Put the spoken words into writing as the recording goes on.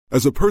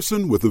As a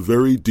person with a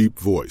very deep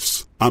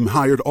voice, I'm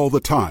hired all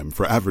the time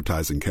for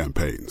advertising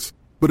campaigns.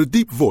 But a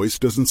deep voice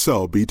doesn't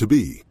sell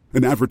B2B,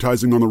 and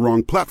advertising on the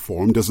wrong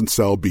platform doesn't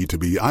sell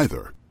B2B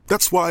either.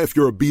 That's why if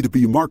you're a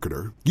B2B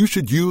marketer, you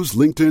should use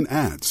LinkedIn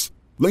ads.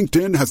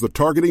 LinkedIn has the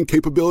targeting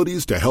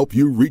capabilities to help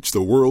you reach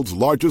the world's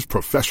largest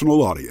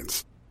professional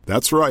audience.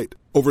 That's right,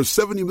 over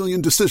 70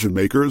 million decision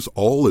makers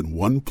all in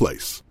one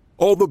place.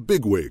 All the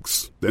big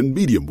wigs, then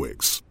medium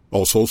wigs,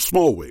 also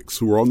small wigs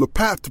who are on the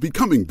path to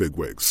becoming big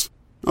wigs.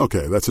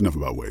 Okay, that's enough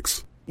about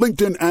wigs.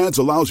 LinkedIn ads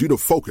allows you to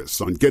focus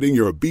on getting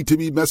your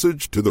B2B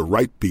message to the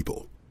right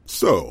people.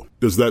 So,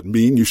 does that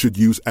mean you should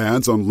use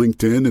ads on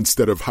LinkedIn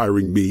instead of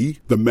hiring me,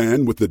 the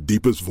man with the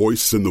deepest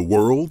voice in the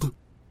world?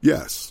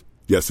 Yes.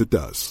 Yes, it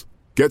does.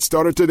 Get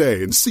started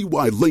today and see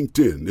why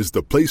LinkedIn is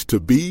the place to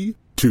be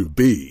to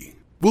be.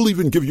 We'll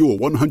even give you a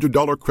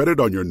 $100 credit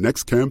on your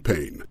next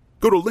campaign.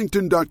 Go to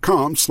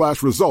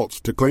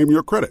linkedin.com/results to claim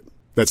your credit.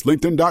 That's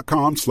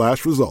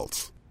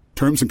linkedin.com/results.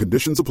 Terms and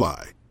conditions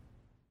apply.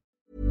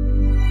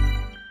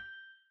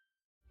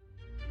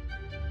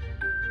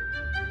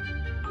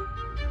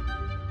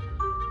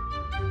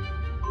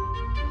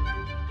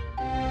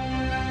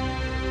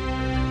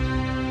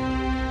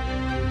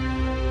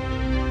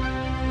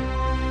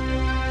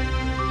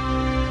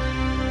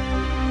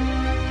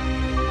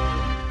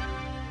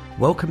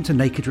 Welcome to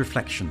Naked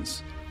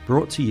Reflections,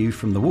 brought to you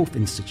from the Wolf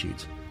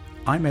Institute.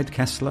 I'm Ed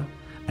Kessler,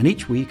 and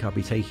each week I'll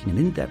be taking an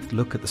in-depth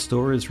look at the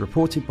stories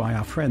reported by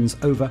our friends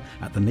over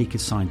at The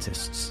Naked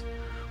Scientists.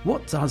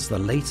 What does the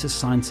latest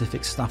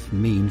scientific stuff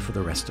mean for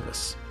the rest of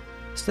us?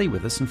 Stay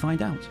with us and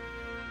find out.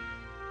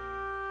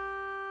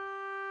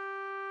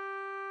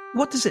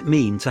 What does it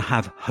mean to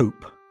have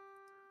hope?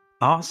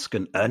 Ask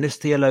an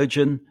earnest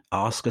theologian,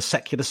 ask a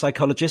secular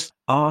psychologist,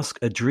 ask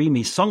a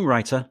dreamy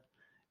songwriter.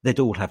 They'd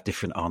all have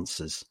different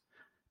answers.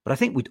 But I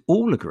think we'd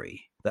all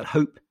agree that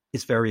hope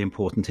is very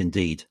important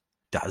indeed.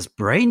 Does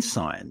brain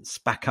science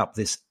back up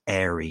this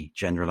airy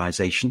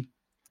generalization?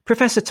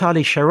 Professor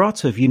Tali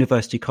Sharot of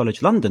University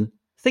College London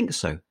thinks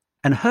so,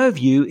 and her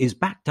view is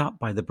backed up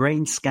by the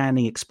brain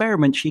scanning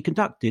experiment she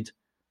conducted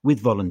with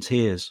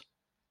volunteers.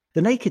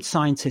 The Naked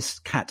Scientist's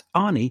Kat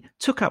Arney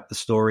took up the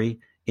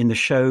story in the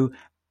show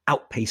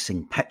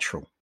Outpacing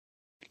Petrol.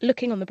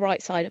 Looking on the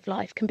bright side of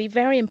life can be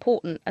very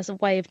important as a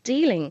way of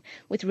dealing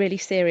with really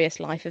serious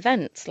life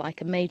events like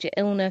a major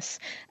illness,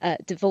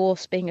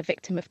 divorce, being a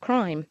victim of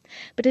crime.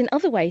 But in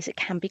other ways it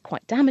can be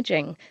quite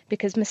damaging,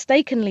 because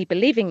mistakenly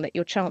believing that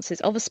your chances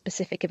of a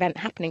specific event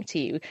happening to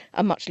you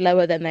are much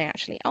lower than they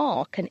actually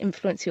are can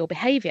influence your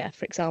behaviour.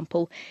 For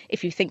example,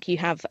 if you think you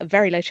have a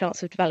very low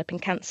chance of developing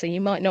cancer,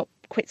 you might not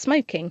quit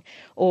smoking,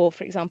 or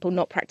for example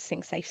not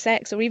practicing safe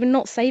sex, or even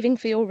not saving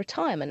for your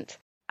retirement.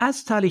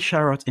 As Tali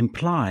Sharot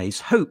implies,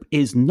 hope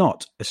is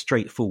not a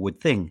straightforward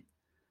thing.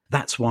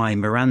 That's why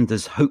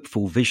Miranda's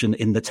hopeful vision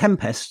in The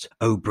Tempest,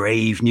 "O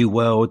brave new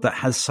world that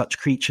has such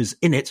creatures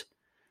in it,"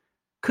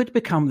 could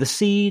become the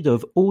seed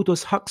of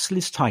Aldous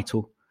Huxley's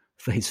title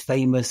for his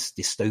famous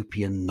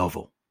dystopian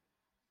novel.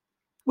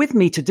 With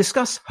me to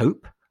discuss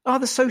hope are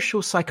the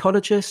social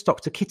psychologist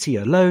Dr. Kitty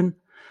Alone,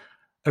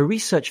 a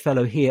research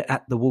fellow here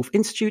at the Wolf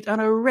Institute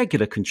and a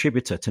regular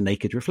contributor to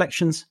Naked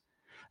Reflections,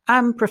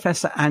 and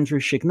Professor Andrew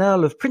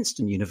Shignell of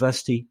Princeton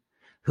University,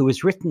 who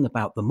has written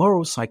about the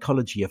moral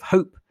psychology of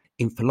hope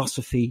in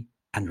philosophy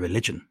and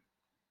religion.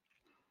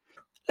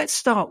 Let's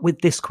start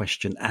with this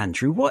question,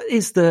 Andrew. What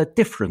is the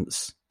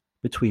difference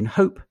between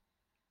hope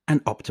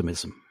and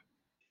optimism?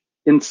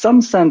 In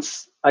some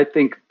sense, I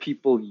think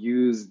people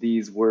use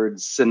these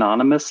words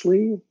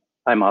synonymously.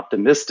 I'm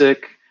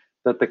optimistic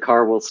that the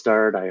car will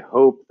start. I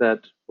hope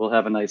that we'll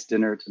have a nice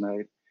dinner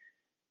tonight.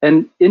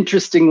 And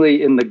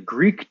interestingly, in the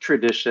Greek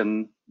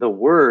tradition, the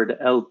word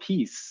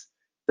elpis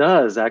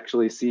does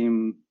actually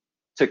seem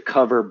to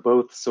cover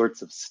both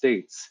sorts of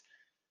states.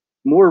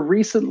 More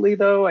recently,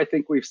 though, I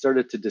think we've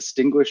started to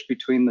distinguish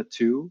between the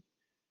two,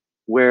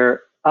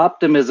 where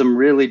optimism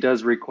really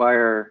does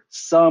require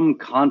some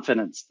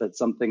confidence that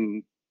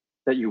something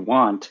that you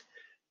want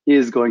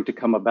is going to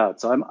come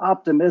about. So I'm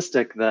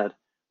optimistic that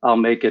I'll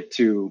make it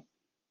to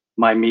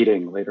my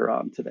meeting later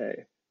on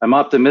today. I'm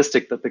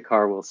optimistic that the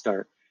car will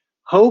start.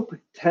 Hope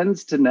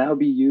tends to now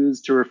be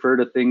used to refer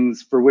to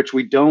things for which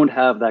we don't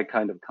have that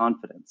kind of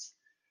confidence.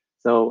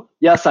 So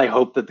yes, I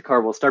hope that the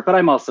car will start, but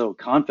I'm also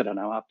confident,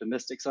 I'm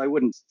optimistic. So I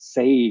wouldn't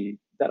say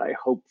that I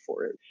hope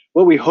for it.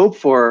 What we hope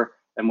for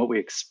and what we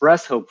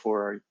express hope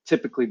for are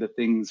typically the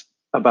things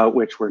about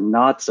which we're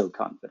not so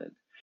confident.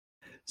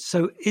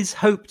 So is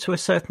hope to a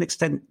certain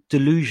extent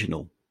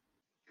delusional?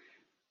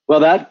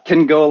 Well, that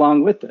can go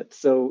along with it.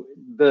 So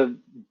the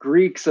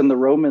Greeks and the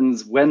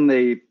Romans, when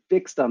they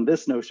fixed on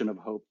this notion of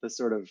hope, the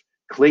sort of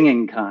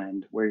clinging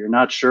kind, where you're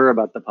not sure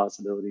about the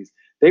possibilities,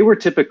 they were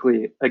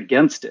typically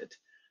against it.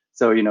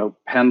 So,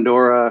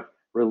 Pandora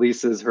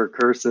releases her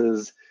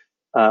curses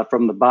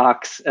from the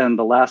box, and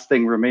the last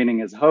thing remaining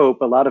is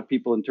hope. A lot of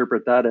people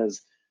interpret that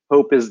as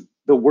hope is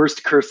the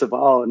worst curse of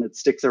all, and it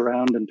sticks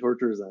around and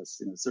tortures us.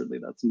 Certainly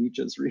that's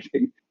Nietzsche's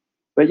reading.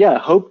 But yeah,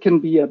 hope can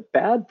be a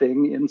bad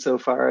thing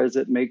insofar as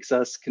it makes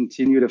us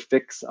continue to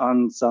fix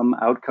on some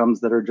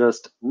outcomes that are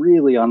just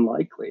really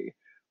unlikely,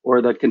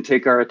 or that can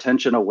take our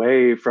attention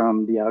away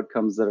from the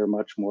outcomes that are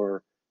much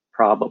more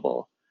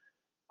probable.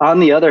 On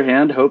the other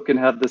hand, hope can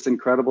have this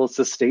incredible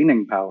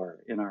sustaining power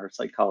in our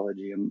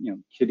psychology.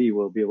 And Kitty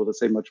will be able to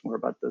say much more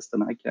about this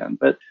than I can.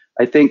 But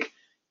I think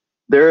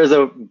there is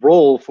a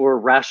role for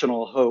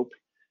rational hope,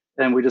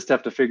 and we just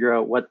have to figure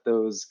out what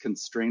those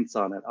constraints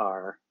on it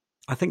are.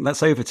 I think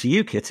that's over to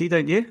you, Kitty,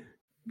 don't you?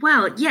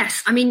 Well,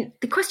 yes. I mean,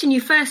 the question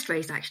you first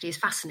raised actually is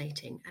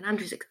fascinating, and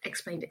Andrew's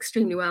explained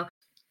extremely well.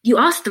 You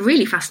asked the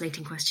really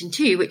fascinating question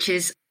too, which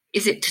is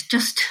it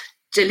just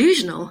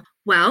delusional?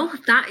 Well,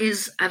 that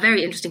is a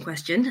very interesting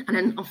question, and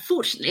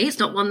unfortunately, it's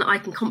not one that I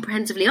can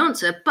comprehensively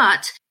answer,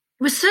 but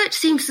research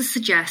seems to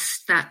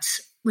suggest that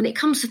when it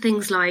comes to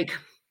things like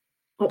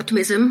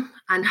optimism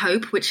and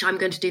hope, which I'm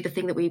going to do the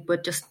thing that we were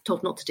just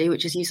told not to do,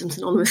 which is use them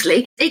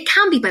synonymously, it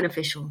can be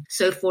beneficial.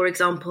 So, for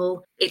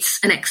example, it's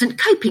an excellent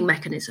coping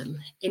mechanism.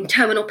 In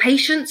terminal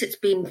patients, it's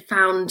been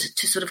found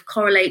to sort of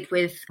correlate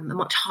with a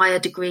much higher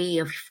degree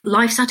of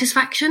life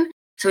satisfaction.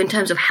 So in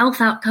terms of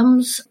health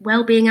outcomes,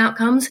 well-being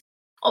outcomes,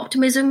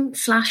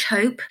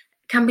 optimism/hope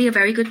can be a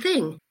very good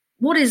thing.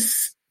 What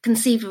is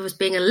conceived of as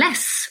being a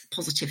less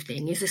positive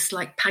thing is this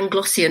like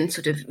Panglossian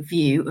sort of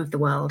view of the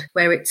world,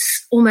 where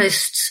it's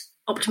almost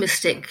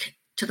optimistic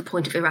to the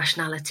point of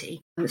irrationality.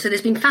 So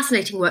there's been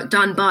fascinating work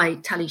done by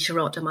Tali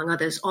Sharot, among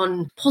others,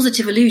 on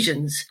positive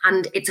illusions.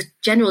 And it's a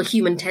general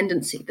human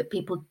tendency that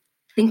people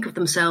think of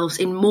themselves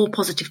in more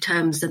positive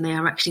terms than they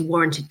are actually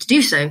warranted to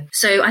do so.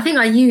 So I think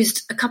I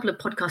used a couple of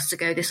podcasts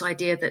ago this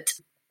idea that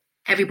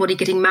everybody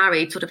getting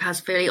married sort of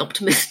has very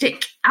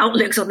optimistic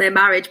outlooks on their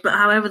marriage. But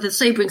however, the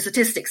sobering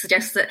statistics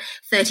suggest that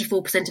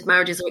 34% of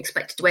marriages are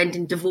expected to end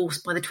in divorce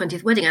by the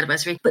 20th wedding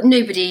anniversary. But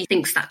nobody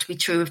thinks that to be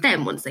true of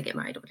them once they get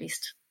married, or at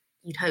least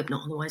you'd hope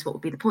not. Otherwise, what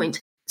would be the point?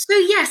 So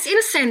yes, in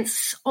a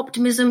sense,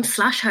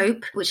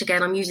 optimism/hope, which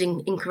again, I'm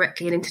using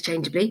incorrectly and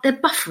interchangeably, they're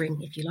buffering,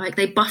 if you like.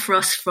 They buffer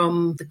us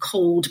from the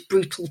cold,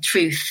 brutal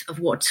truth of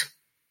what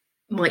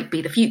might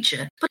be the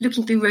future. But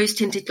looking through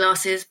rose-tinted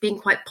glasses, being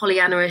quite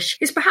Pollyanna-ish,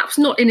 is perhaps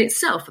not in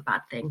itself a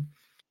bad thing.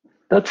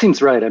 That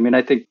seems right. I mean,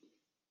 I think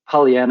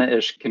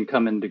Pollyanna-ish can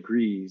come in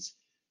degrees,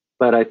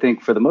 but I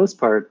think for the most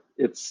part,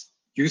 it's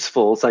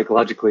useful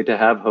psychologically to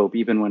have hope,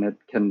 even when it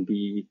can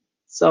be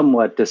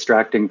somewhat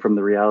distracting from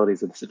the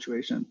realities of the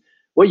situation.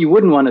 What you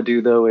wouldn't want to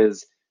do, though,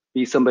 is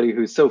be somebody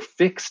who's so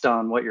fixed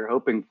on what you're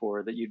hoping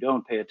for that you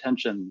don't pay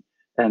attention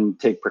and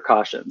take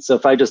precautions. So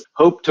if I just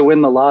hope to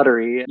win the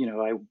lottery,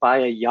 I buy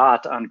a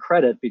yacht on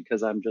credit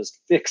because I'm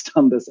just fixed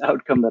on this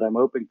outcome that I'm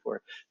hoping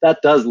for,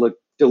 that does look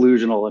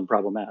delusional and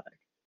problematic.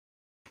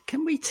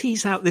 Can we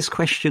tease out this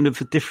question of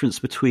the difference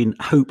between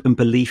hope and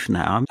belief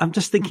now? I'm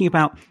just thinking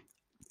about,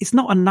 it's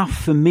not enough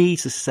for me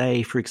to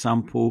say, for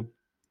example,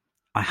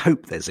 I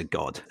hope there's a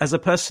God. As a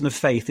person of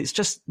faith, it's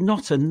just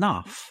not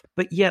enough.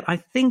 But yet I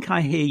think I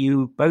hear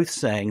you both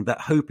saying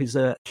that hope is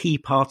a key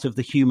part of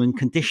the human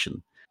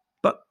condition.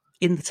 But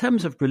in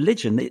terms of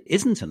religion, it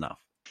isn't enough.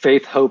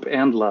 Faith, hope,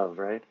 and love,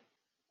 right?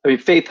 I mean,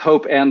 faith,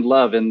 hope, and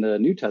love in the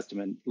New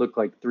Testament look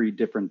like three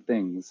different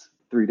things,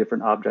 three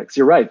different objects.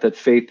 You're right that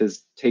faith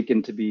is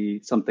taken to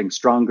be something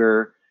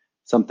stronger,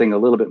 something a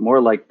little bit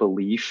more like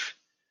belief,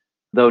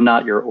 though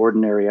not your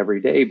ordinary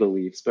everyday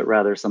beliefs, but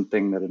rather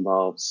something that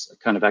involves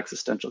a kind of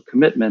existential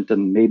commitment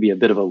and maybe a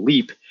bit of a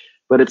leap,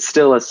 but it's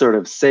still a sort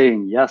of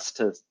saying yes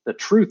to the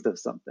truth of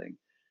something.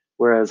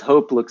 Whereas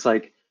hope looks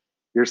like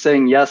you're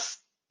saying yes,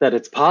 that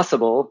it's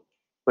possible,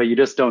 but you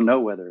just don't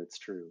know whether it's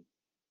true.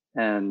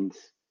 And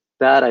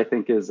that, I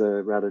think, is a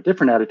rather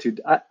different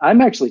attitude.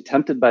 I'm actually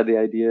tempted by the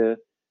idea,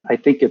 I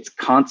think it's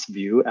Kant's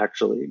view,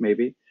 actually,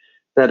 maybe,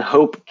 that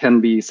hope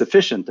can be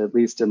sufficient, at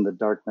least in the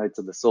dark nights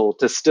of the soul,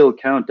 to still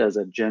count as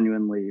a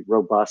genuinely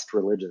robust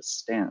religious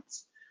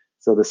stance.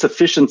 So the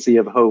sufficiency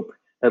of hope,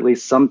 at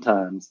least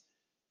sometimes,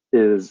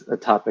 is a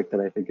topic that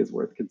I think is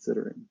worth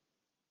considering.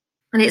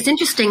 And it's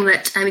interesting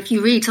that if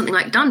you read something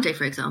like Dante,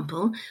 for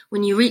example,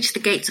 when you reach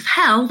the gates of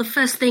hell, the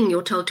first thing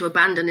you're told to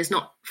abandon is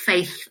not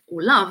faith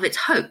or love, it's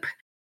hope.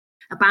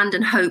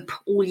 Abandon hope,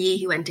 all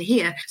ye who enter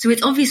here. So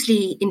it's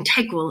obviously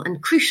integral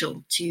and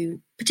crucial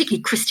to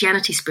particularly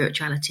Christianity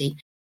spirituality.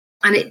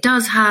 And it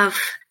does have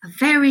a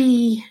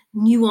very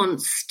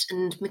nuanced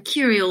and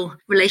mercurial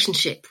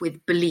relationship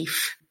with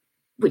belief,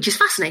 which is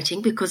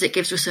fascinating because it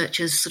gives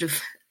researchers sort of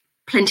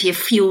plenty of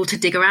fuel to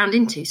dig around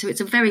into. So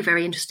it's a very,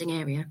 very interesting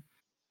area.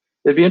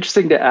 It'd be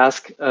interesting to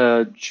ask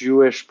a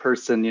Jewish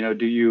person,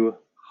 do you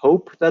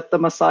hope that the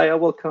Messiah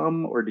will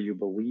come, or do you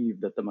believe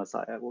that the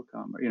Messiah will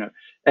come? Or,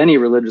 any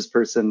religious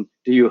person,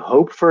 do you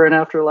hope for an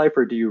afterlife,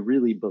 or do you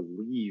really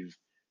believe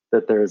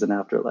that there is an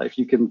afterlife?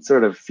 You can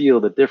sort of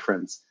feel the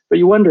difference, but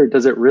you wonder,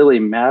 does it really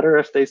matter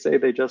if they say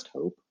they just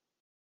hope?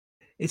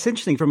 It's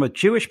interesting from a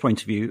Jewish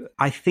point of view.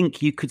 I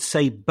think you could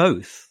say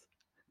both,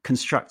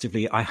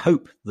 constructively, I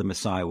hope the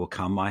Messiah will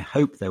come. I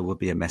hope there will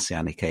be a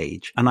messianic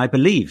age. And I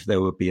believe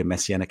there will be a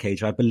messianic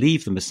age. I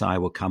believe the Messiah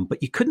will come.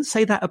 But you couldn't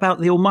say that about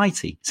the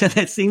Almighty. So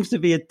there seems to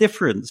be a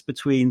difference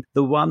between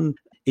the one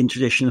in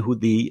tradition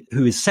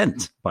who is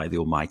sent by the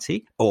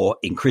Almighty, or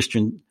in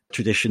Christian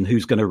tradition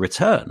who's going to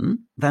return,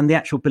 than the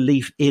actual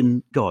belief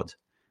in God.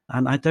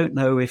 And I don't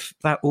know if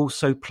that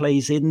also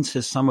plays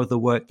into some of the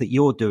work that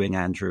you're doing,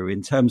 Andrew,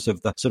 in terms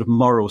of the sort of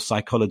moral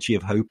psychology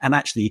of hope. And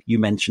actually, you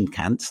mentioned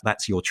Kant.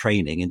 That's your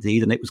training,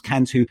 indeed. And it was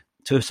Kant who,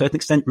 to a certain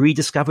extent,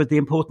 rediscovered the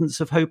importance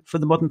of hope for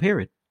the modern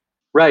period.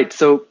 Right.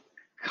 So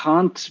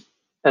Kant,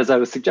 as I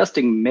was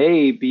suggesting,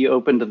 may be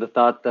open to the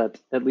thought that,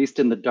 at least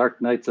in the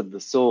dark nights of the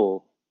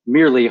soul,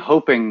 merely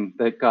hoping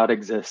that God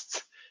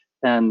exists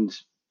and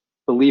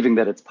believing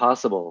that it's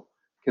possible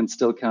can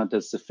still count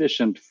as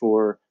sufficient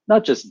for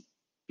not just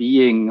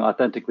being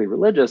authentically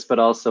religious, but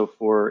also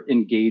for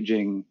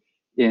engaging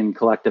in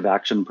collective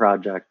action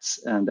projects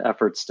and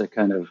efforts to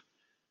kind of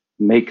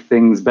make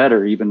things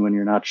better, even when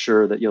you're not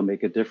sure that you'll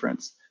make a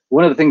difference.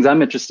 One of the things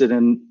I'm interested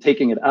in,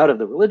 taking it out of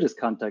the religious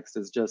context,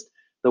 is just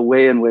the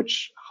way in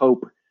which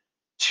hope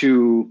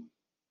to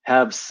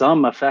have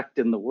some effect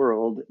in the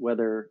world,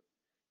 whether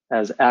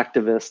as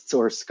activists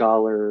or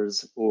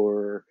scholars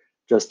or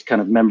just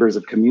kind of members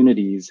of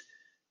communities,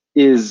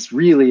 is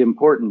really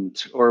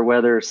important, or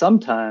whether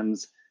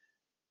sometimes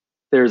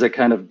there's a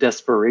kind of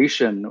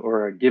desperation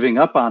or a giving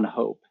up on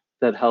hope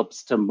that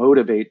helps to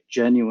motivate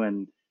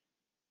genuine,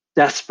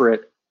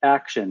 desperate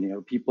action. You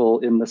know, people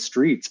in the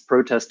streets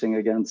protesting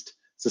against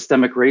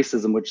systemic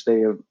racism, which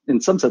they have,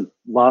 in some sense,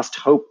 lost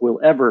hope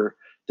will ever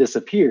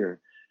disappear.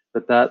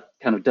 But that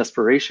kind of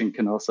desperation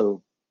can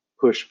also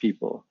push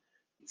people.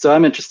 So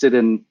I'm interested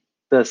in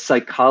the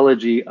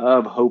psychology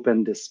of hope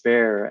and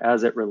despair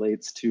as it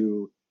relates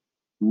to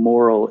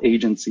moral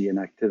agency and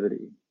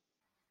activity.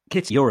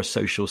 Kitty, you're a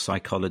social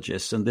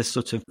psychologist, and this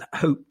sort of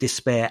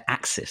hope-despair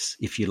axis,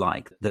 if you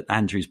like, that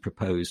Andrew's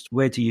proposed,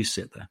 where do you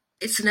sit there?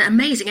 It's an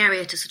amazing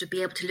area to sort of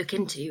be able to look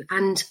into.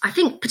 And I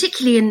think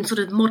particularly in sort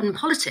of modern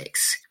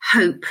politics,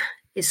 hope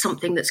is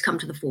something that's come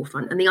to the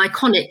forefront. And the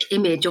iconic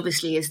image,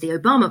 obviously, is the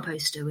Obama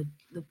poster with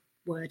the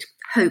word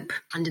hope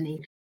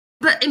underneath.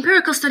 But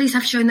empirical studies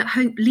have shown that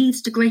hope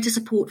leads to greater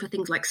support for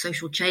things like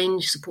social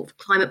change, support for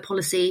climate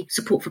policy,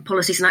 support for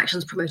policies and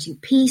actions promoting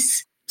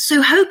peace.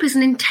 So hope is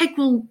an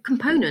integral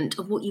component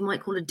of what you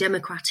might call a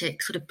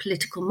democratic sort of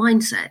political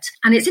mindset.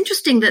 And it's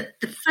interesting that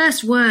the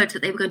first word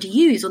that they were going to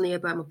use on the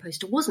Obama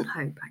poster wasn't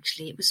hope,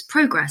 actually. It was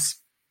progress.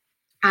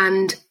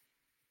 And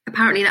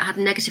apparently that had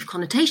negative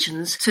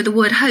connotations. So the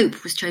word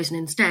hope was chosen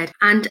instead.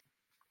 And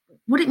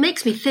what it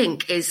makes me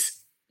think is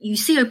you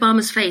see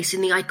Obama's face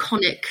in the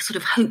iconic sort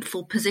of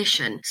hopeful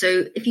position.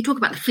 So if you talk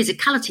about the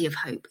physicality of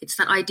hope, it's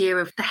that idea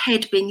of the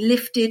head being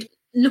lifted,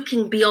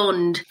 looking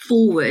beyond,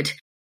 forward.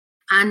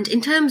 And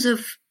in terms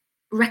of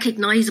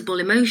recognizable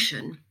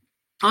emotion,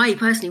 I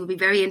personally would be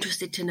very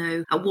interested to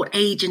know at what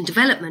age and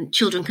development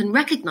children can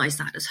recognize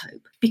that as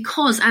hope.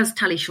 Because, as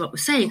Tali Sharot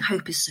was saying,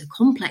 hope is so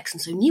complex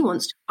and so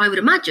nuanced. I would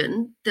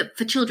imagine that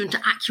for children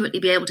to accurately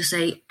be able to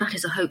say that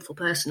is a hopeful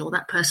person or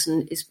that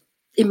person is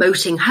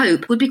emoting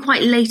hope would be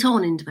quite late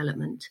on in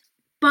development.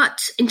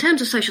 But in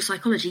terms of social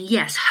psychology,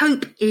 yes,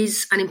 hope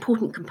is an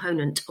important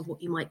component of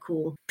what you might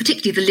call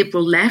particularly the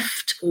liberal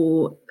left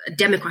or a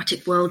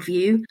democratic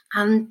worldview.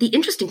 And the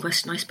interesting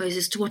question, I suppose,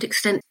 is to what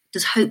extent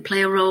does hope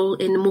play a role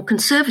in more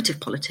conservative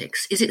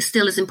politics? Is it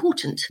still as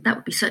important? That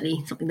would be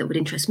certainly something that would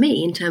interest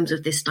me in terms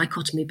of this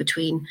dichotomy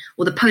between,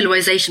 or the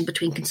polarization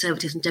between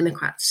conservatives and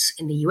Democrats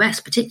in the US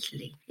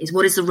particularly, is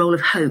what is the role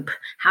of hope?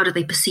 How do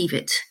they perceive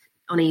it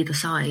on either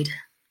side?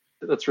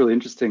 That's really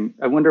interesting.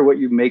 I wonder what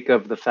you make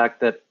of the fact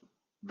that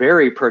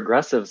very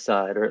progressive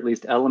side, or at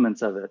least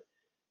elements of it,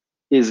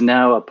 is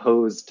now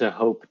opposed to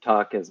hope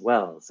talk as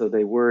well. So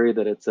they worry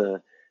that it's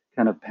a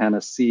kind of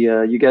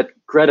panacea. You get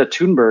Greta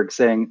Thunberg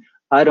saying,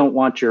 I don't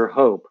want your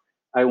hope.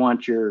 I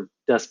want your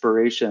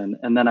desperation.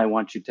 And then I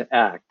want you to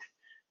act.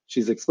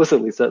 She's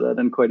explicitly said that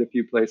in quite a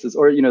few places.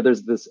 Or, you know,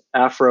 there's this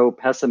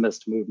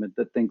Afro-pessimist movement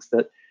that thinks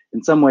that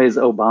in some ways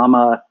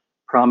Obama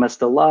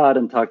promised a lot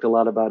and talked a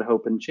lot about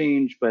hope and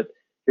change, but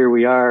here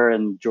we are,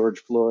 and George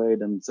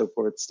Floyd and so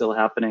forth still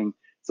happening.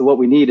 So what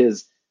we need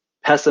is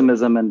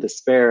pessimism and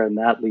despair, and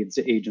that leads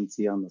to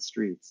agency on the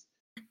streets.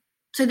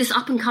 So this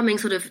up-and-coming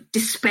sort of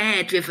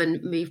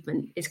despair-driven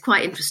movement is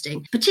quite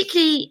interesting,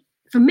 particularly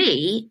for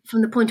me,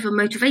 from the point of a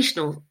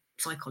motivational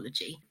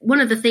psychology. One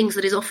of the things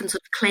that is often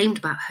sort of claimed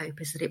about hope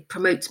is that it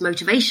promotes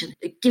motivation.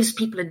 It gives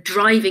people a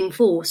driving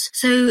force.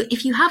 So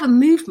if you have a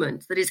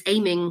movement that is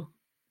aiming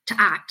to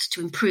act,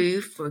 to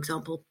improve, for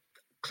example,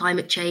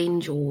 climate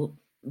change or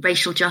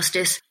racial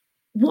justice,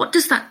 what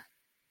does that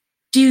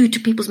do to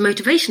people's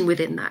motivation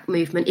within that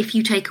movement if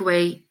you take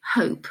away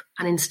hope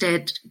and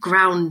instead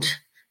ground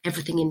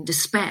everything in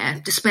despair?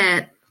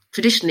 Despair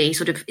traditionally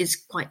sort of is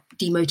quite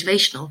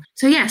demotivational.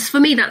 So yes, for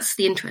me, that's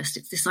the interest.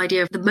 It's this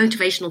idea of the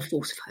motivational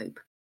force of hope.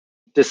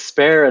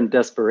 Despair and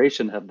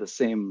desperation have the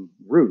same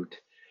root,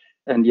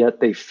 and yet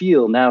they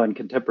feel now in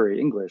contemporary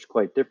English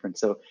quite different.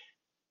 So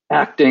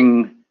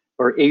acting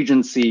or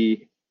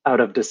agency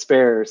out of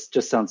despair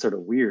just sounds sort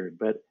of weird,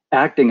 but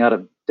acting out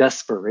of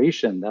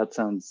desperation, that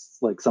sounds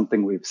like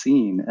something we've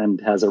seen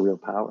and has a real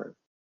power.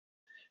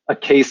 A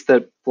case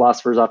that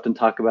philosophers often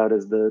talk about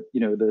is the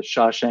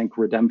Shawshank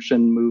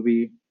Redemption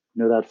movie.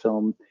 You know that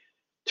film?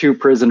 Two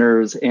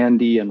prisoners,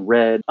 Andy and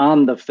Red.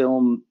 On the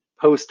film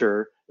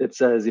poster, it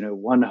says,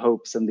 one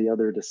hopes and the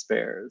other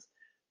despairs.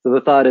 So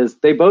the thought is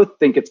they both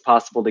think it's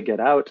possible to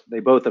get out. They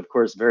both, of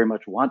course, very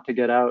much want to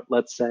get out,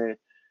 let's say.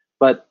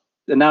 But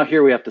now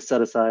here we have to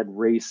set aside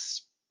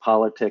race,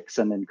 politics,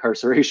 and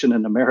incarceration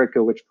in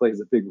America, which plays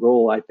a big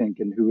role, I think,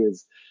 in who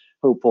is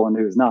hopeful and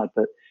who is not.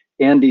 But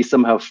Andy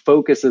somehow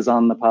focuses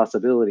on the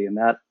possibility, and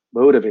that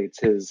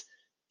motivates his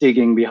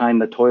digging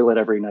behind the toilet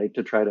every night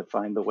to try to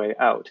find the way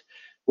out.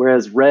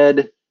 Whereas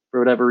Red, for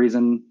whatever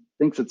reason,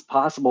 thinks it's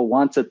possible,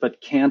 wants it,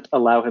 but can't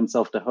allow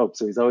himself to hope.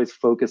 So he's always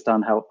focused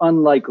on how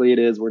unlikely it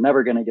is. We're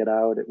never going to get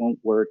out. It won't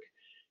work.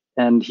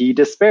 And he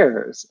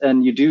despairs.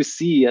 And you do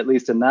see, at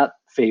least in that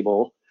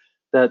fable,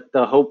 that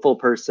the hopeful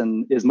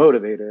person is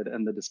motivated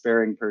and the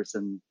despairing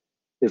person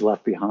is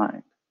left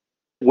behind.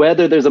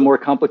 Whether there's a more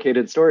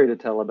complicated story to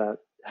tell about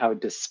how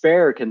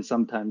despair can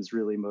sometimes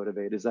really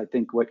motivate is, I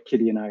think, what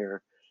Kitty and I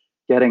are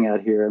getting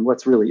at here, and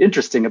what's really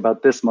interesting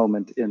about this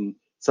moment in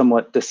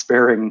somewhat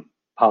despairing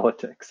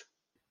politics.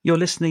 You're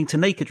listening to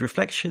Naked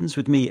Reflections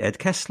with me, Ed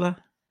Kessler.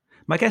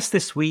 My guests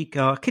this week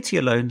are Kitty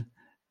Alone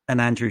and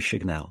Andrew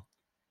Schagnell.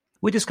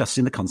 We're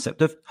discussing the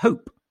concept of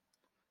hope,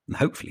 and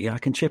hopefully I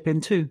can chip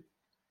in too.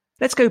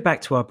 Let's go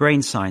back to our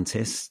brain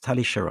scientist,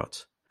 Tali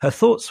Sharot. Her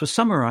thoughts were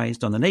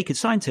summarized on the Naked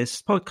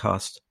Scientists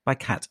podcast by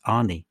Kat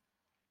Arney.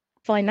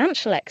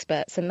 Financial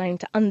experts are known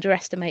to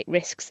underestimate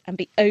risks and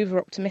be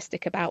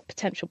over-optimistic about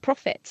potential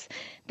profits.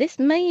 This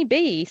may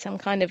be some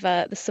kind of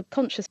the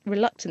subconscious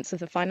reluctance of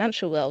the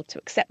financial world to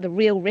accept the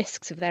real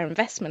risks of their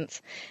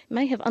investments. It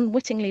may have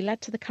unwittingly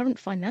led to the current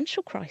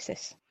financial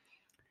crisis.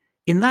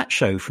 In that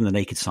show from The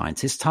Naked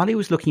Scientist, Tali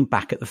was looking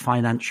back at the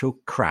financial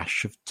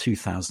crash of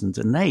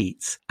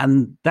 2008.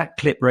 And that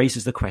clip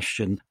raises the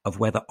question of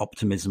whether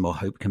optimism or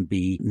hope can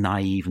be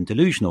naive and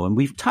delusional. And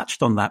we've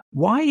touched on that.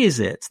 Why is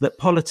it that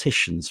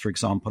politicians, for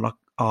example,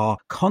 are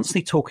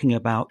constantly talking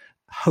about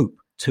hope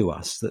to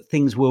us, that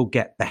things will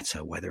get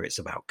better, whether it's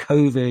about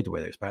COVID,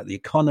 whether it's about the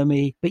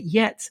economy? But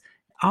yet,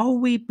 are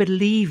we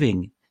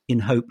believing in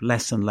hope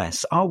less and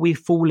less? Are we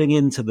falling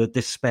into the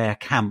despair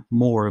camp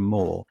more and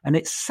more? And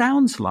it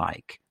sounds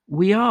like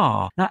we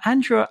are. Now,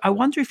 Andrew, I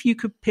wonder if you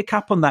could pick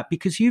up on that,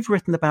 because you've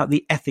written about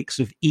the ethics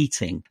of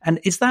eating. And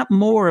is that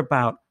more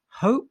about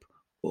hope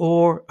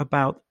or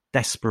about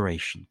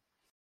desperation?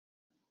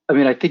 I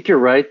mean, I think you're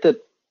right that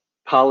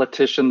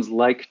politicians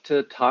like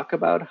to talk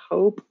about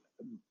hope.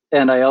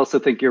 And I also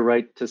think you're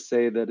right to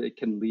say that it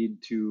can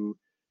lead to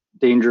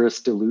dangerous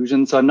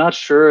delusion. So I'm not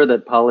sure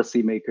that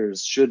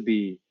policymakers should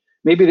be,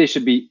 maybe they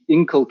should be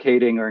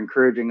inculcating or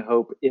encouraging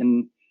hope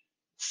in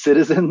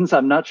citizens.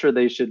 I'm not sure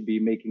they should be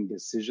making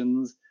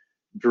decisions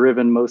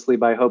driven mostly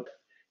by hope.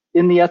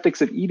 In the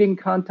ethics of eating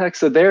context,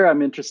 so there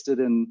I'm interested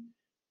in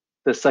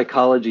the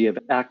psychology of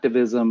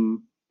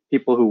activism,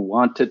 people who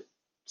want to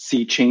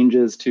see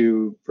changes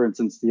to, for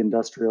instance, the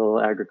industrial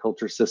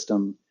agriculture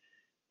system,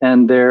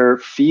 and they're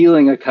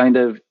feeling a kind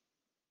of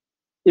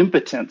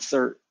impotence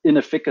or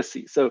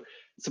inefficacy. So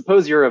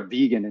suppose you're a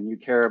vegan and you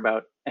care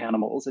about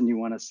animals and you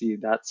want to see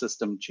that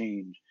system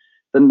change.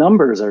 The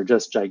numbers are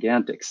just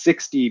gigantic.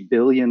 60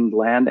 billion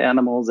land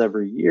animals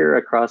every year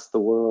across the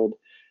world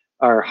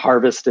are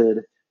harvested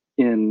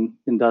in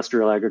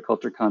industrial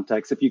agriculture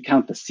context. If you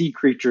count the sea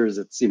creatures,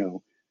 it's,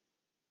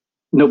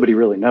 nobody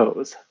really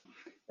knows.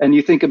 And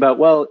you think about,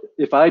 well,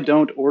 if I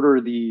don't order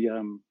the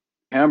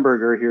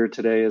hamburger here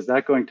today, is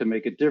that going to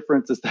make a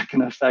difference? Is that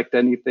going to affect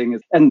anything?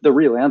 And the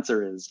real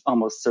answer is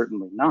almost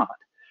certainly not.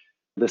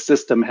 The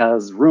system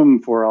has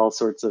room for all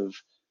sorts of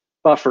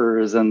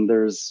buffers, and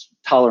there's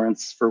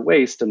tolerance for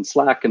waste and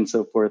slack and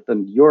so forth.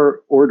 And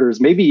your orders,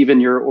 maybe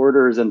even your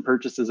orders and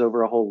purchases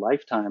over a whole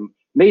lifetime,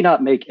 may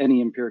not make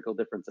any empirical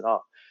difference at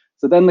all.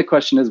 So then the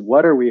question is,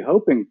 what are we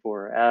hoping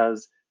for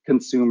as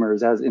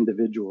consumers, as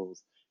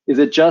individuals? Is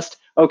it just,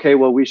 okay,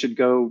 well, we should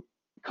go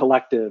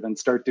collective and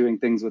start doing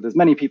things with as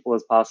many people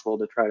as possible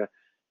to try to,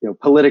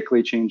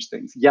 politically change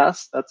things?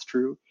 Yes, that's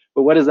true.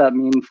 But what does that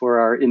mean for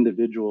our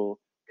individual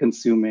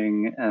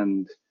consuming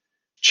and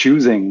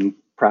choosing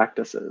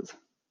practices?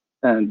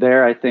 And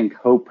there, I think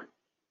hope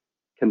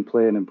can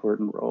play an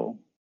important role.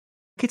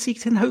 Kitty,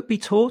 can hope be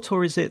taught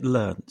or is it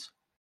learned?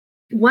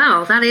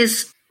 Wow, that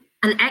is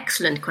an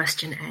excellent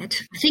question, Ed.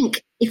 I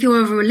think if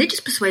you're of a religious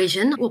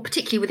persuasion, or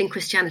particularly within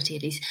Christianity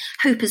at least,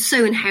 hope is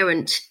so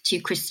inherent to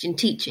Christian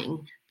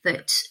teaching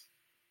that,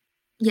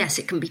 yes,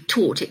 it can be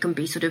taught. It can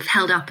be sort of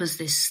held up as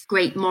this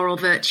great moral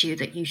virtue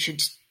that you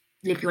should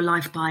live your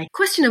life by.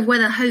 Question of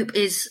whether hope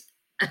is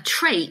a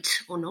trait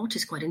or not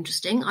is quite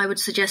interesting. I would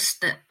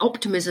suggest that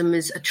optimism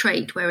is a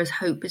trait, whereas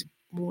hope is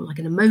more like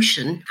an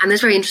emotion. And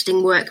there's very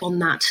interesting work on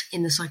that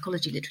in the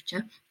psychology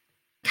literature.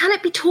 Can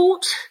it be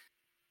taught?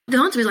 The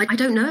answer is I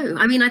don't know.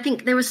 I mean, I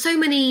think there are so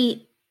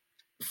many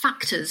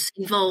factors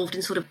involved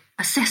in sort of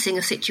assessing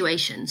a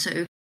situation.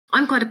 So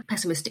I'm quite a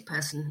pessimistic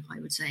person, I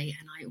would say,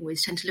 and I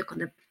always tend to look on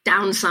the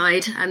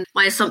downside. And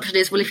my assumption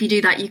is, well, if you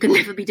do that, you can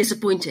never be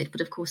disappointed.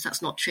 But of course,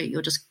 that's not true.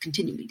 You're just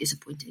continually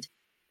disappointed.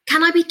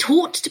 Can I be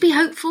taught to be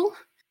hopeful?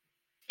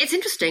 It's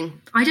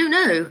interesting. I don't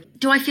know.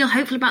 Do I feel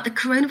hopeful about the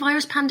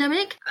coronavirus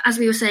pandemic? As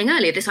we were saying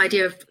earlier, this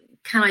idea of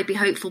can I be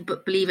hopeful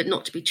but believe it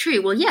not to be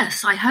true? Well,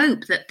 yes, I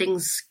hope that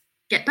things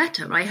get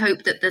better. I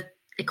hope that the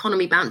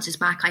economy bounces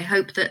back. I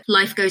hope that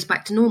life goes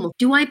back to normal.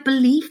 Do I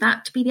believe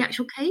that to be the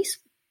actual case?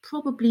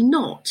 Probably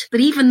not. But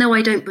even though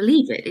I don't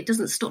believe it, it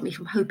doesn't stop me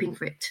from hoping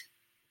for it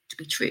to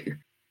be true.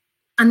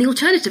 And the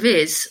alternative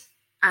is,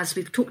 as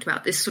we've talked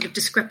about, this sort of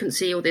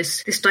discrepancy or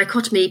this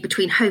dichotomy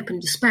between hope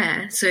and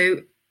despair.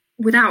 So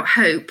without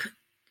hope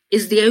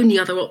is the only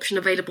other option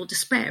available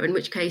despair, in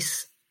which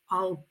case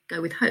I'll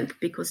go with hope,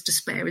 because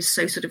despair is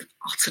so sort of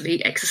utterly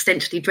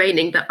existentially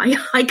draining that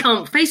I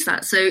can't face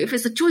that. So if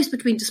it's a choice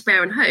between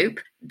despair and hope,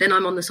 then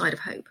I'm on the side of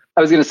hope.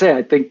 I was going to say,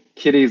 I think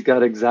Kitty's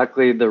got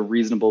exactly the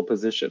reasonable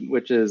position,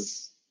 which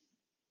is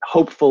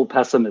hopeful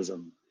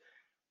pessimism,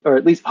 or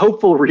at least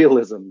hopeful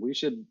realism. We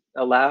should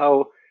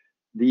allow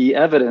the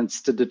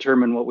evidence to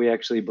determine what we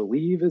actually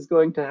believe is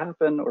going to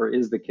happen or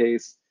is the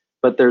case.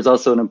 But there's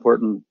also an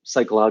important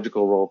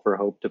psychological role for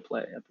hope to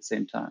play at the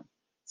same time.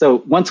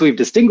 So once we've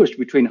distinguished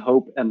between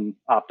hope and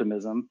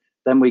optimism,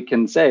 then we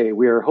can say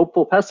we are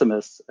hopeful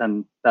pessimists,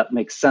 and that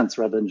makes sense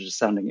rather than just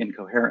sounding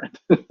incoherent.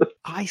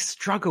 I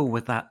struggle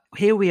with that.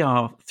 Here we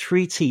are,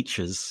 three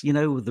teachers,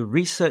 the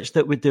research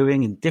that we're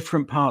doing in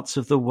different parts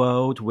of the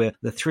world, where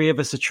the three of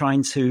us are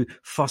trying to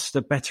foster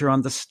better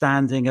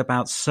understanding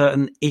about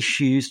certain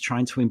issues,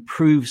 trying to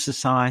improve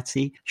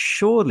society.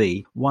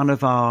 Surely one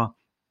of our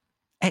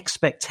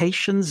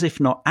expectations, if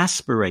not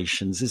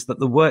aspirations, is that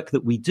the work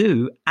that we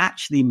do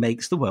actually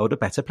makes the world a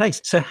better place.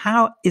 So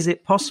how is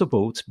it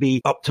possible to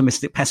be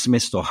optimistic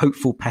pessimist or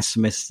hopeful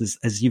pessimist,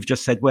 as you've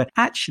just said, where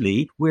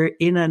actually we're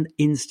in an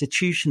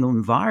institutional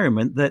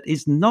environment that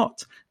is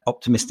not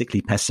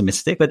optimistically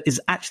pessimistic, but is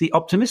actually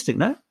optimistic?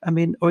 No? I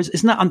mean, or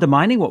isn't that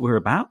undermining what we're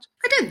about?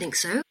 I don't think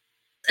so.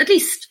 At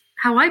least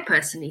how I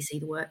personally see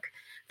the work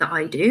that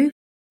I do.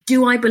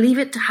 Do I believe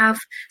it to have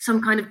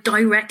some kind of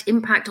direct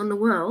impact on the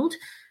world?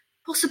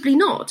 Possibly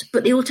not,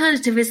 but the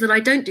alternative is that I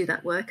don't do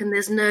that work and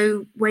there's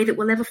no way that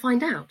we'll ever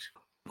find out.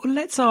 Well,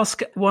 let's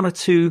ask one or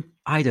two,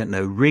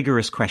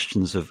 rigorous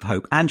questions of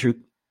hope. Andrew,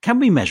 can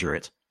we measure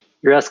it?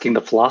 You're asking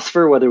the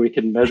philosopher whether we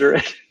can measure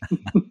it?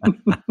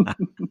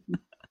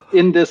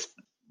 In this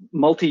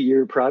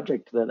multi-year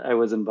project that I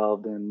was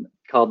involved in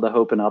called the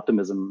Hope and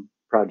Optimism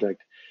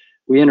Project,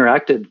 we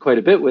interacted quite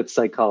a bit with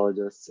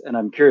psychologists, and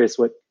I'm curious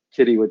what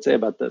Kitty would say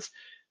about this.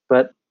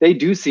 But they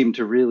do seem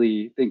to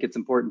really think it's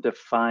important to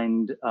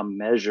find a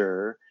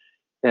measure.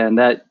 And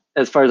that,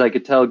 as far as I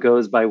could tell,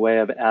 goes by way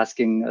of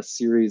asking a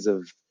series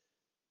of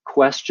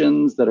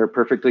questions that are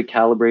perfectly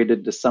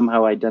calibrated to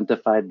somehow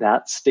identify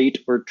that state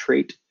or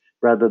trait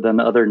rather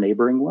than other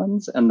neighboring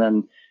ones. And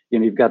then,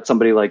 you've got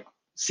somebody like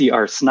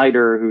C.R.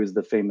 Snyder, who's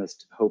the famous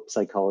hope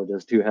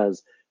psychologist, who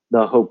has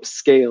the hope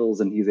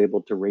scales, and he's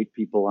able to rate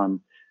people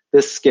on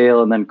this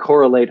scale and then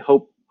correlate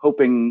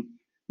hoping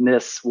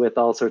with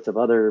all sorts of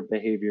other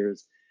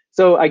behaviors.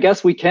 So I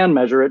guess we can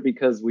measure it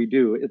because we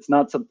do. It's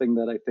not something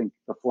that I think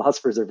the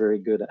philosophers are very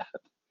good at.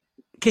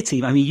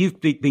 Kitty, I mean,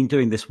 you've been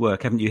doing this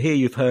work, haven't you? Here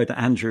you've heard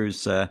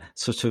Andrew's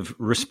sort of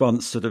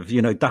response,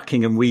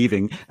 ducking and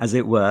weaving, as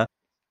it were.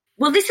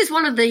 Well, this is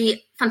one of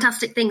the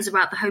fantastic things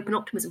about the Hope and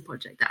Optimism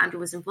Project that Andrew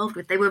was involved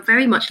with. They were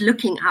very much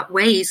looking at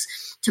ways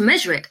to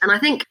measure it. And I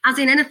think,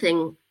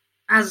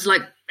 as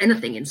like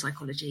anything in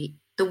psychology,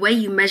 the way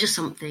you measure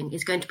something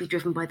is going to be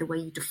driven by the way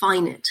you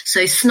define it.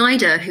 So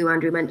Snyder, who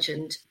Andrew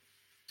mentioned,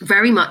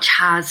 very much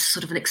has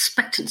sort of an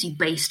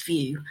expectancy-based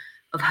view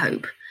of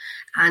hope.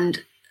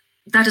 And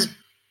that has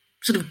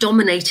sort of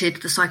dominated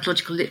the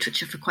psychological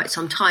literature for quite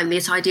some time,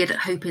 this idea that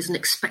hope is an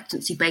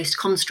expectancy-based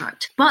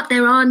construct. But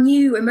there are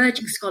new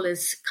emerging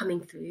scholars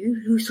coming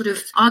through who sort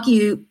of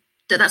argue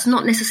that that's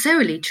not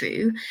necessarily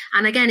true.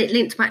 And again, it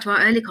linked back to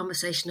our earlier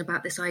conversation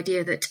about this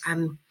idea that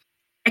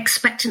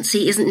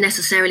expectancy isn't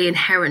necessarily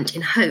inherent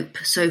in hope.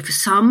 So for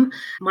some,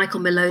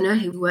 Michael Milona,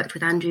 who worked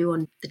with Andrew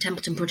on the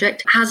Templeton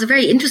Project, has a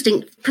very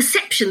interesting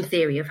perception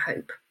theory of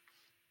hope,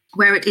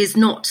 where it is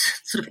not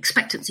sort of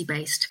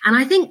expectancy-based. And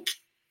I think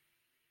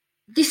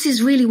this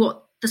is really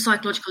what the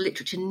psychological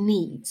literature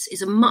needs,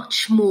 is a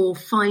much more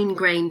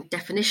fine-grained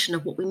definition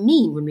of what we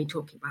mean when we're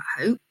talking about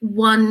hope,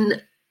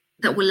 one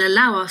that will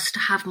allow us to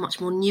have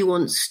much more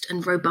nuanced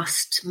and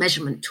robust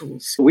measurement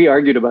tools. We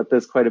argued about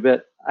this quite a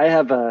bit. I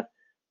have a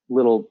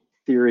little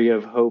theory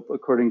of hope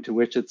according to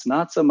which it's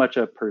not so much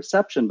a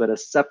perception, but a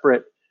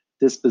separate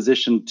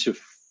disposition to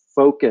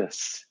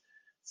focus.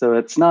 So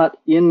it's not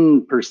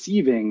in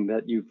perceiving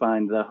that you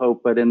find the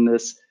hope, but in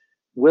this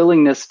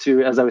willingness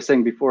to, as I was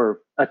saying before,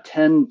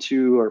 attend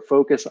to or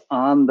focus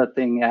on the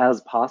thing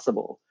as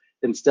possible,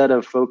 instead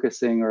of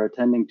focusing or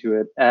attending to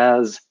it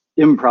as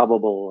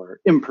improbable or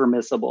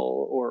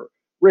impermissible or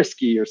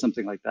risky or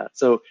something like that.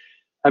 So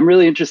I'm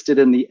really interested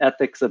in the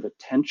ethics of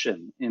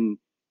attention, in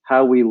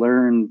how we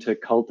learn to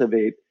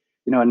cultivate,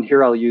 and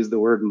here I'll use the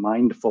word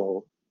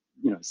mindful,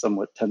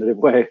 somewhat tentative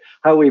way,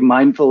 how we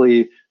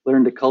mindfully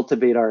learn to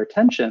cultivate our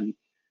attention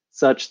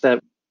such that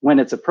when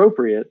it's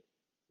appropriate,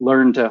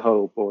 learn to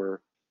hope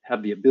or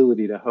have the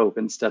ability to hope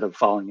instead of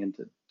falling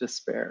into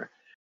despair.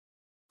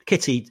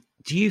 Kitty,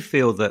 do you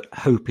feel that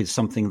hope is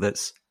something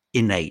that's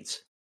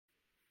innate?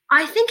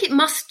 I think it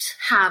must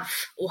have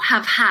or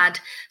have had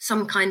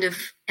some kind of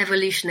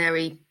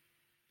evolutionary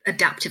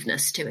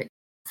adaptiveness to it.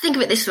 Think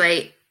of it this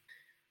way.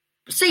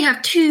 Say you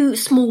have two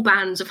small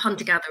bands of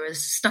hunter-gatherers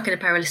stuck in a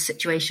perilous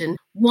situation.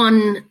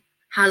 One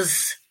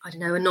has, a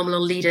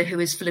nominal leader who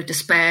is full of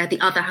despair.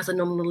 The other has a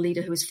nominal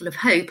leader who is full of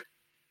hope.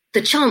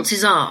 The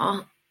chances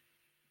are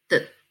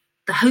that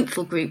the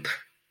hopeful group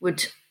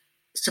would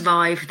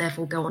survive,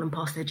 therefore go on and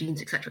pass their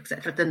genes, etc.,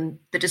 than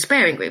the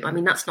despairing group. I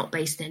mean, that's not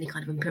based in any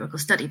kind of empirical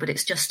study, but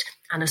it's just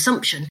an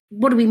assumption.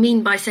 What do we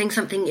mean by saying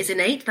something is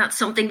innate? That's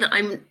something that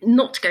I'm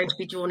not going to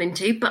be drawn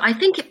into, but I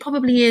think it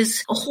probably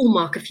is a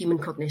hallmark of human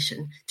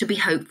cognition to be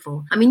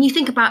hopeful. I mean, you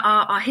think about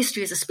our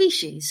history as a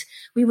species,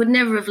 we would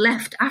never have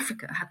left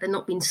Africa had there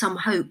not been some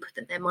hope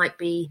that there might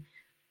be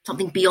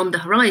something beyond the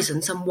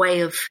horizon, some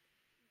way of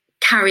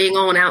carrying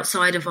on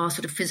outside of our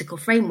sort of physical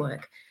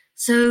framework.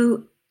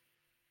 So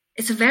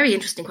it's a very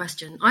interesting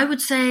question. I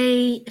would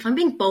say, if I'm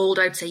being bold,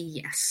 I would say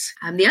yes.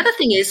 The other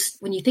thing is,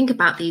 when you think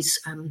about these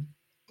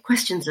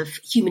questions of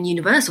human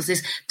universals,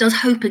 is does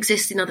hope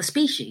exist in other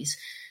species?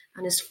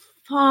 And as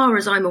far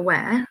as I'm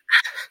aware,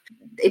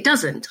 it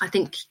doesn't. I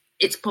think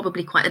it's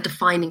probably quite a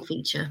defining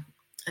feature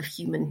of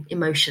human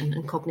emotion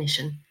and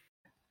cognition.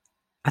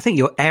 I think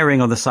you're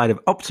erring on the side of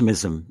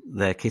optimism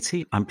there,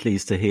 Kitty. I'm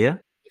pleased to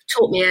hear. You've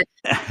taught me,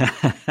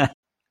 Ed.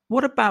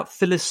 What about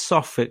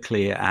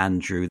philosophically,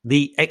 Andrew,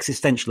 the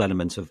existential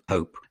element of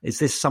hope? Is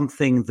this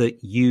something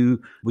that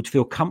you would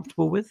feel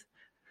comfortable with?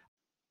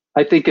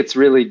 I think it's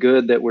really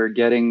good that we're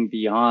getting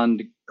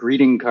beyond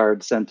greeting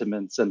card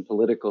sentiments and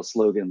political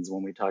slogans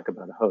when we talk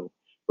about hope.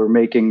 We're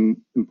making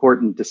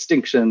important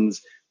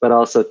distinctions, but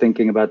also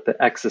thinking about the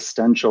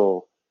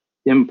existential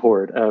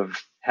import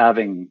of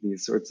having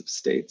these sorts of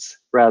states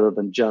rather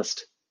than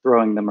just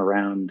throwing them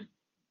around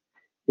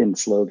in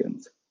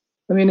slogans.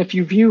 I mean, if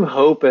you view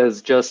hope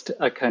as just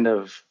a kind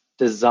of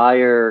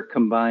desire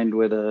combined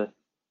with a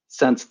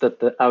sense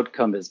that the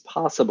outcome is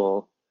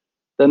possible,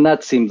 then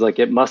that seems like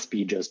it must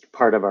be just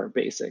part of our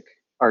basic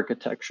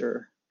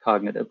architecture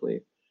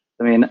cognitively.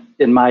 I mean,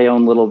 in my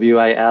own little view,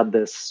 I add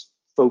this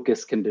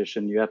focus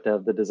condition. You have to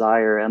have the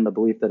desire and the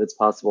belief that it's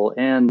possible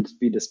and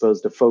be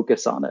disposed to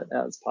focus on it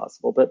as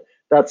possible. But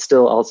that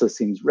still also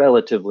seems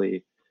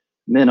relatively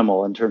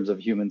minimal in terms of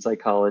human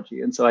psychology.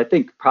 And so I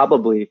think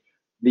probably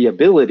the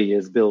ability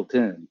is built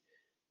in.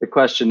 The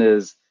question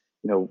is,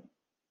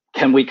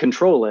 can we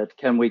control it?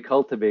 Can we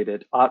cultivate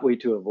it? Ought we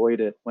to avoid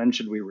it? When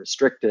should we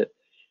restrict it?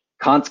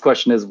 Kant's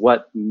question is,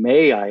 what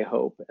may I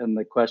hope? And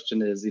the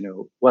question is,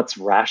 what's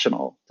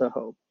rational to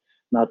hope?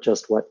 Not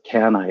just what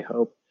can I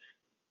hope?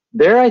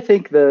 There, I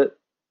think the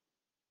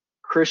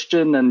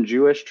Christian and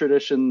Jewish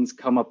traditions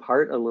come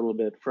apart a little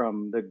bit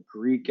from the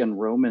Greek and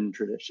Roman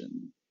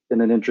tradition in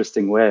an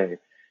interesting way.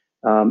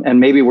 And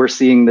maybe we're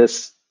seeing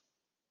this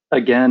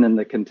again in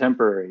the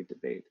contemporary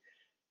debate.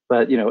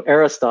 But,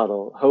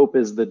 Aristotle, hope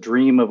is the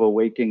dream of a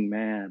waking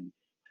man.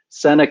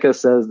 Seneca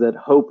says that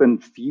hope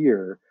and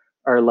fear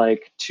are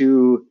like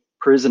two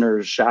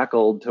prisoners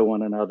shackled to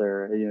one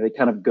another. They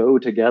kind of go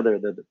together,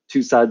 the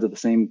two sides of the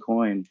same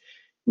coin.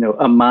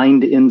 A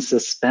mind in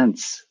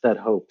suspense that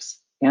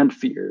hopes and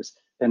fears.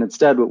 And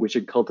instead, what we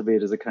should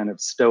cultivate is a kind of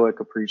stoic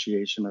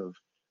appreciation of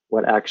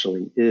what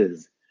actually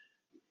is.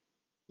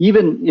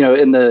 Even,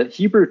 in the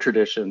Hebrew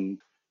tradition,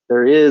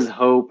 there is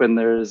hope and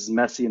there's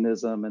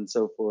messianism and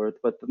so forth,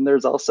 but then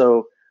there's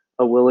also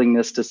a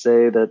willingness to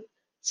say that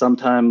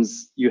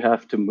sometimes you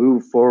have to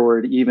move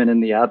forward even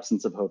in the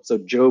absence of hope. So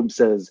Job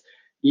says,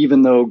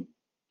 even though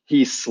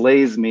he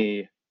slays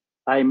me,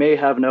 I may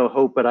have no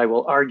hope, but I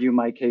will argue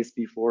my case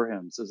before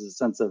him. So there's a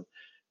sense of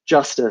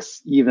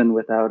justice even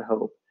without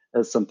hope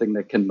as something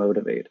that can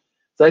motivate.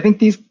 So I think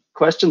these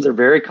questions are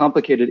very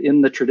complicated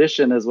in the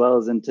tradition as well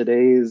as in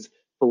today's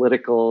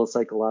political,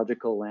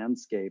 psychological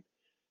landscape.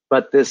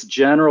 But this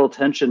general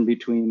tension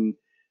between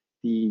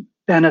the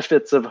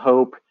benefits of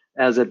hope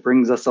as it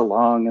brings us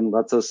along and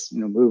lets us,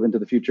 move into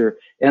the future,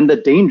 and the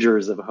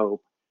dangers of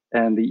hope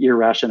and the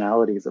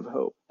irrationalities of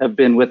hope have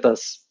been with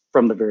us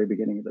from the very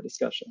beginning of the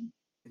discussion.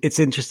 It's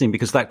interesting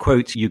because that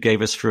quote you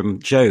gave us from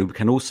Job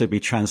can also be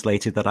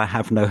translated that I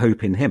have no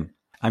hope in him.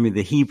 I mean,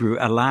 the Hebrew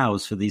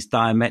allows for these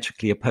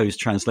diametrically opposed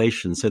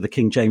translations. So the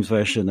King James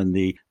Version and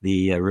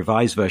the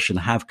Revised Version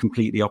have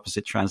completely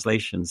opposite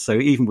translations. So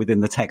even within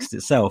the text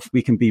itself,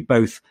 we can be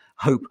both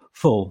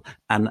hopeful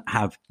and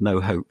have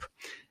no hope.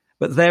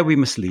 But there we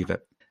must leave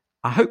it.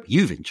 I hope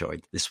you've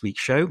enjoyed this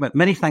week's show. But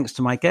many thanks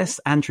to my guests,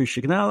 Andrew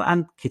Schignell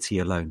and Kitty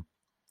Alone.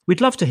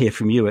 We'd love to hear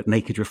from you at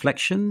Naked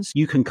Reflections.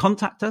 You can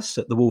contact us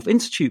at the Woolf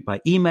Institute by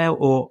email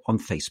or on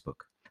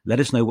Facebook. Let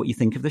us know what you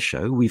think of the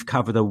show. We've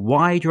covered a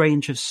wide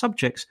range of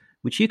subjects,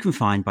 which you can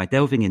find by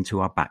delving into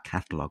our back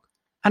catalogue.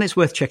 And it's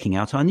worth checking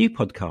out our new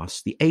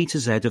podcast, The A to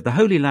Z of the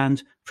Holy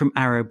Land from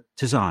Arab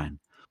to Zion.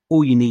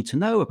 All you need to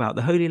know about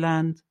the Holy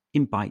Land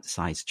in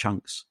bite-sized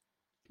chunks.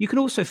 You can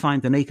also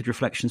find the Naked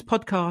Reflections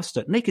podcast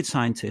at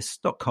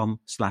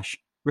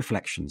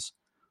nakedscientists.com/reflections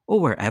or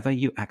wherever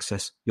you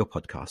access your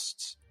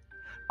podcasts.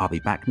 I'll be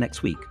back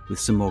next week with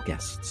some more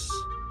guests.